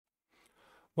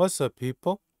What's up,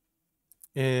 people?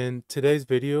 In today's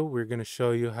video, we're going to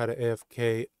show you how to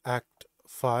AFK Act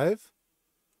 5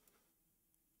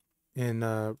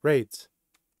 in raids.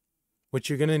 What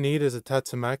you're going to need is a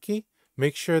Tatsumaki.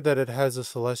 Make sure that it has a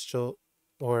celestial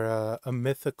or a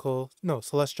mythical, no,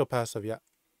 celestial passive, yeah.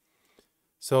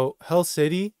 So, Hell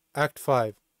City, Act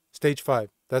 5, Stage 5.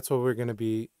 That's what we're going to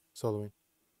be soloing.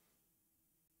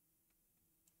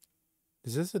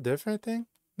 Is this a different thing?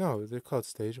 No, they're called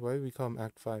Stage. Why do we call them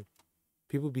Act 5?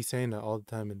 People be saying that all the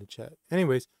time in the chat.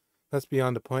 Anyways, that's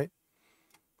beyond the point.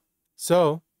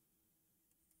 So,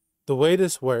 the way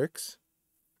this works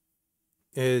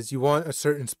is you want a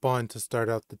certain spawn to start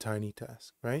out the tiny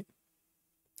task, right?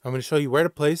 I'm going to show you where to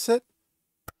place it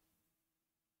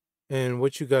and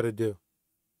what you got to do.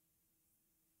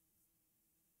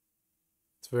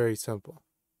 It's very simple.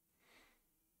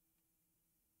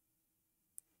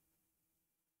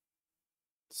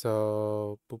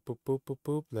 So, boop, boop, boop, boop,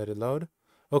 boop, let it load.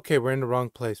 Okay, we're in the wrong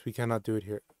place. We cannot do it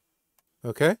here.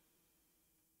 Okay?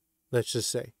 Let's just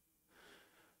say.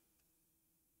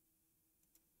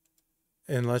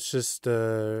 And let's just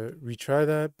retry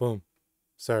that. Boom.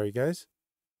 Sorry, guys.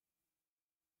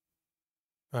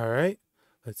 All right.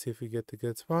 Let's see if we get the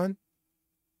good spawn.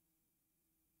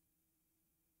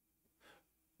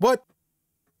 What?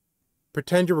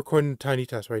 Pretend you're recording a tiny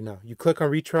task right now. You click on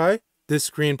retry. This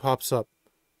screen pops up.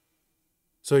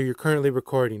 So you're currently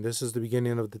recording. This is the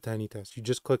beginning of the tiny task. You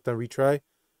just clicked on retry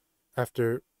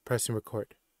after pressing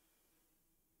record.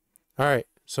 All right.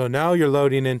 So now you're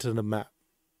loading into the map.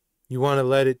 You want to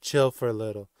let it chill for a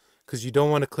little because you don't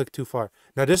want to click too far.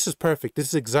 Now this is perfect. This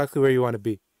is exactly where you want to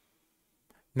be.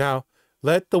 Now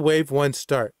let the wave 1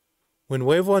 start. When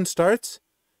wave 1 starts,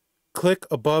 click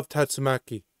above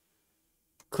Tatsumaki.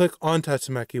 Click on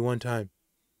Tatsumaki one time.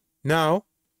 Now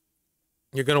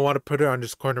you're going to want to put it on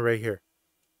this corner right here.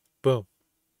 Boom.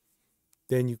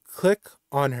 Then you click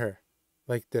on her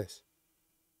like this.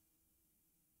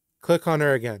 Click on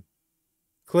her again.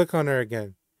 Click on her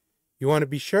again. You want to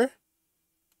be sure?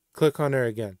 Click on her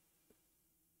again.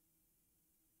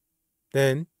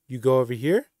 Then you go over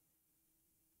here.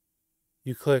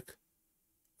 You click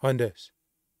on this.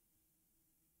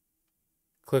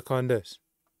 Click on this.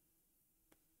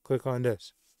 Click on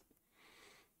this.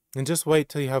 And just wait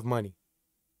till you have money.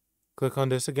 Click on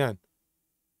this again.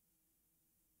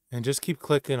 And just keep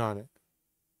clicking on it.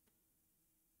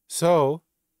 So,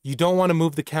 you don't want to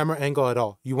move the camera angle at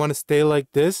all. You want to stay like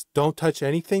this. Don't touch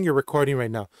anything. You're recording right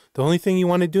now. The only thing you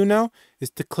want to do now is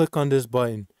to click on this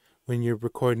button when you're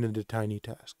recording the tiny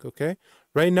task, okay?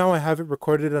 Right now, I have it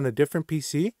recorded on a different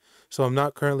PC, so I'm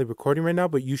not currently recording right now,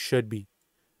 but you should be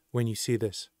when you see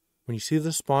this. When you see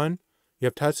the spawn, you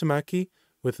have Tatsumaki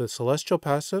with a celestial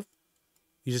passive.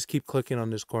 You just keep clicking on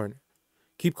this corner.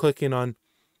 Keep clicking on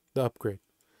the upgrade.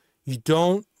 You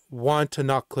don't want to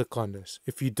not click on this.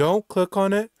 If you don't click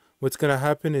on it, what's going to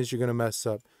happen is you're going to mess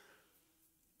up.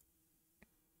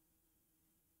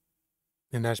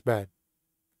 And that's bad.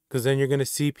 Because then you're going to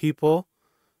see people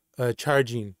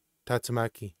charging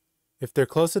Tatsumaki. If they're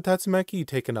close to Tatsumaki, you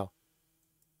take an L.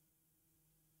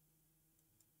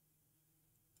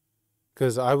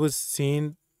 Because I was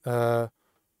seeing it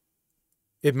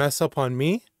mess up on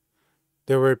me.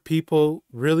 There were people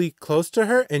really close to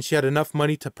her and she had enough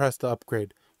money to press the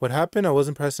upgrade. What happened? I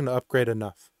wasn't pressing the upgrade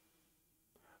enough.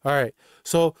 All right.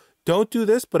 So don't do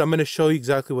this, but I'm going to show you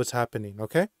exactly what's happening.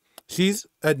 Okay. She's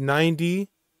at 90.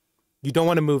 You don't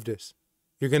want to move this.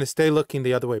 You're going to stay looking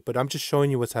the other way, but I'm just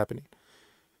showing you what's happening.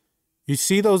 You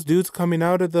see those dudes coming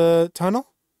out of the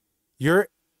tunnel? You're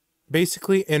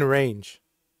basically in range.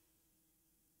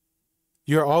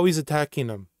 You're always attacking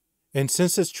them. And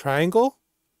since it's triangle,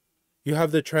 you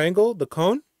have the triangle, the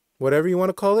cone, whatever you want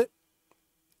to call it.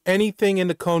 Anything in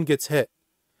the cone gets hit,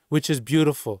 which is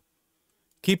beautiful.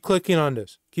 Keep clicking on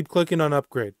this. Keep clicking on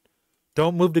upgrade.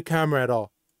 Don't move the camera at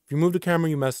all. If you move the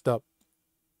camera, you messed up.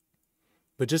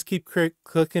 But just keep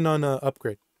clicking on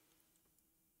upgrade.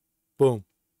 Boom.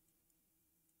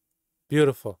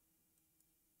 Beautiful.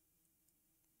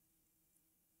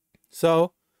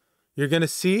 So, you're going to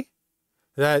see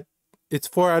that it's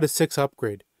 4 out of 6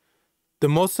 upgrade. The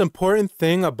most important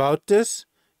thing about this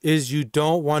is you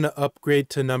don't want to upgrade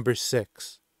to number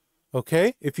 6.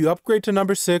 Okay? If you upgrade to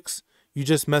number 6, you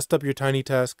just messed up your tiny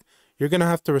task. You're going to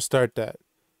have to restart that.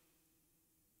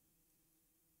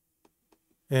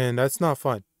 And that's not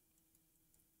fun.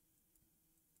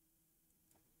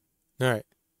 Alright.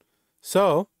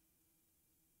 So,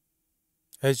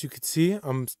 as you can see,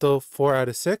 I'm still 4 out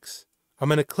of 6. I'm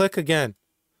going to click again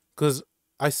because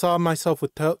I saw myself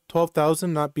with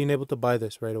 12,000 not being able to buy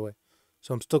this right away.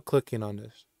 So I'm still clicking on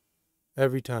this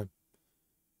every time.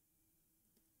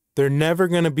 They're never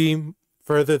going to be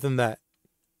further than that.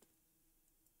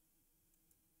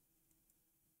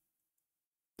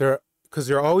 Because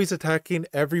they're always attacking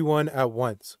everyone at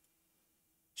once.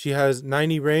 She has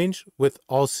 90 range with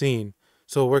all seen,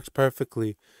 so it works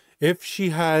perfectly. If she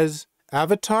has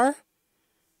Avatar,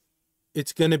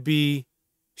 she's going to be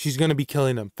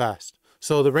killing them fast.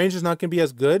 So the range is not going to be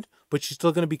as good, but she's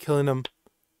still going to be killing them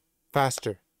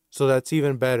faster. So that's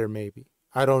even better, maybe.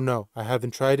 I don't know. I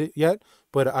haven't tried it yet,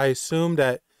 but I assume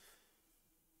that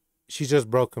she's just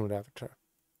broken with Avatar.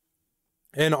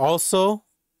 And also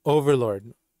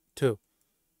Overlord, too.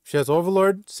 If she has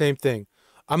Overlord, same thing.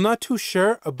 I'm not too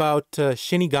sure about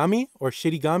Shinigami or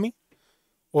Shirigami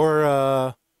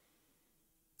or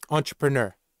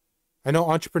Entrepreneur. I know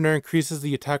Entrepreneur increases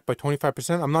the attack by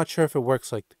 25%. I'm not sure if it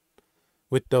works like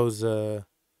with those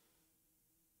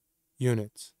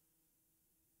units.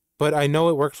 But I know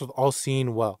it works with all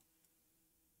seeing well.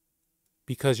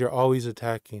 Because you're always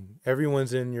attacking.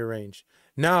 Everyone's in your range.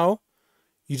 Now,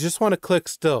 you just want to click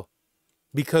still.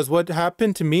 Because what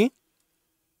happened to me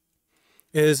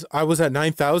is I was at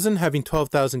 9,000 having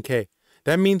 12,000k.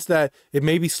 That means that it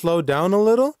maybe slowed down a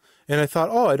little. And I thought,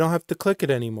 oh, I don't have to click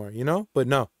it anymore, you know? But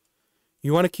no.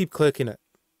 You want to keep clicking it.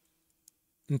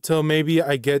 Until maybe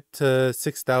I get to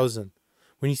 6,000.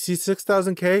 When you see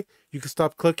 6,000k, you can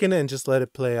stop clicking it and just let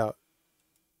it play out.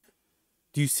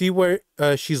 Do you see where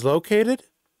she's located?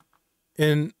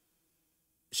 And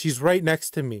she's right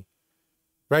next to me.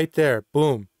 Right there.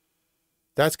 Boom.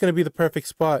 That's going to be the perfect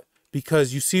spot.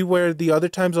 Because you see where the other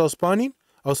times I was spawning?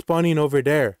 I was spawning over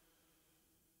there.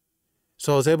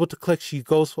 So I was able to click. She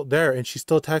goes there. And she's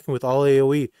still attacking with all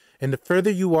AoE. And the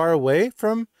further you are away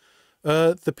from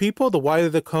the people, the wider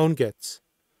the cone gets.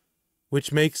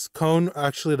 Which makes cone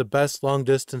actually the best long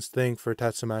distance thing for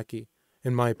Tatsumaki.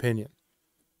 In my opinion.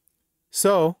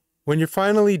 So, when you're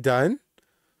finally done,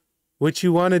 what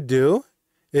you want to do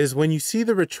is when you see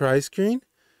the retry screen,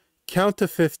 count to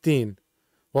 15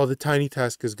 while the tiny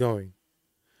task is going.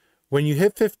 When you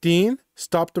hit 15,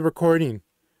 stop the recording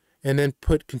and then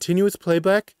put continuous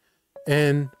playback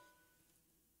and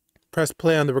press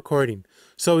play on the recording.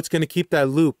 So it's going to keep that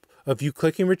loop of you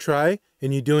clicking retry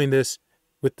and you doing this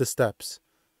with the steps.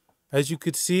 As you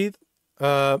could see,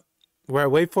 we're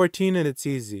at wave 14 and it's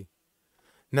easy.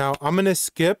 Now, I'm going to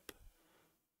skip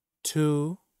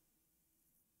to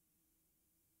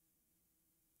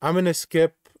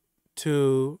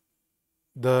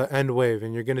the end wave,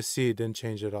 and you're going to see it didn't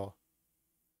change at all.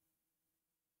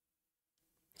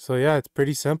 So yeah, it's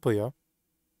pretty simple, yo.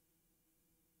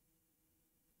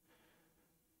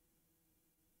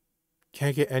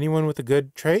 Can't get anyone with a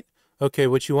good trait? Okay,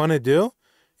 what you want to do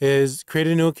is create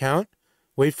a new account,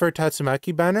 wait for a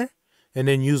Tatsumaki banner, and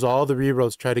then use all the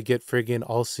rerolls, try to get friggin'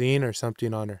 all seen or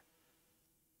something on her.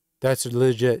 That's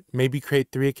legit. Maybe create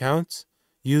 3 accounts,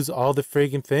 use all the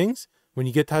friggin' things. When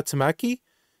you get Tatsumaki,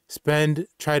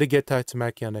 try to get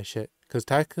Tatsumaki on that shit. Because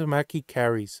Tatsumaki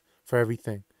carries for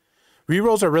everything.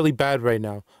 Rerolls are really bad right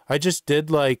now. I just did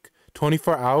like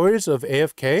 24 hours of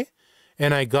AFK,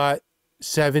 and I got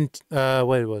 18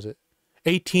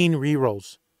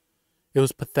 rerolls. It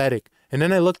was pathetic. And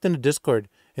then I looked in the Discord,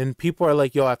 and people are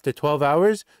like, yo, after 12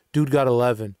 hours, dude got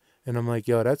 11. And I'm like,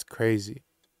 yo, that's crazy.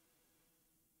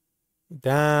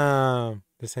 Damn.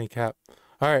 This ain't cap.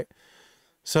 All right.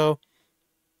 So,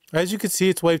 as you can see,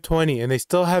 it's wave 20, and they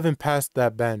still haven't passed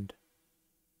that bend.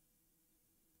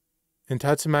 And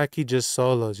Tatsumaki just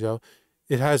solos, yo.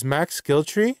 It has max skill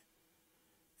tree.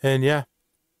 And yeah.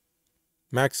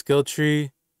 Max skill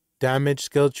tree. Damage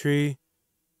skill tree.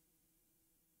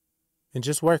 It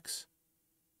just works.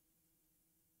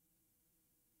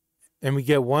 And we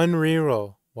get 1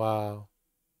 reroll. Wow.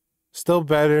 Still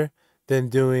better than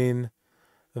doing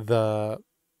the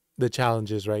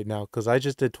challenges right now. Because I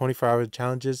just did 24-hour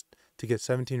challenges to get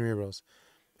 17 rerolls.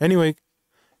 Anyway,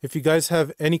 if you guys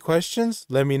have any questions,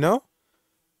 let me know.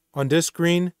 On this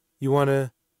screen, you want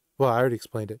to... Well, I already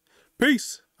explained it.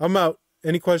 Peace. I'm out.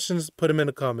 Any questions, put them in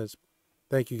the comments.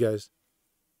 Thank you, guys.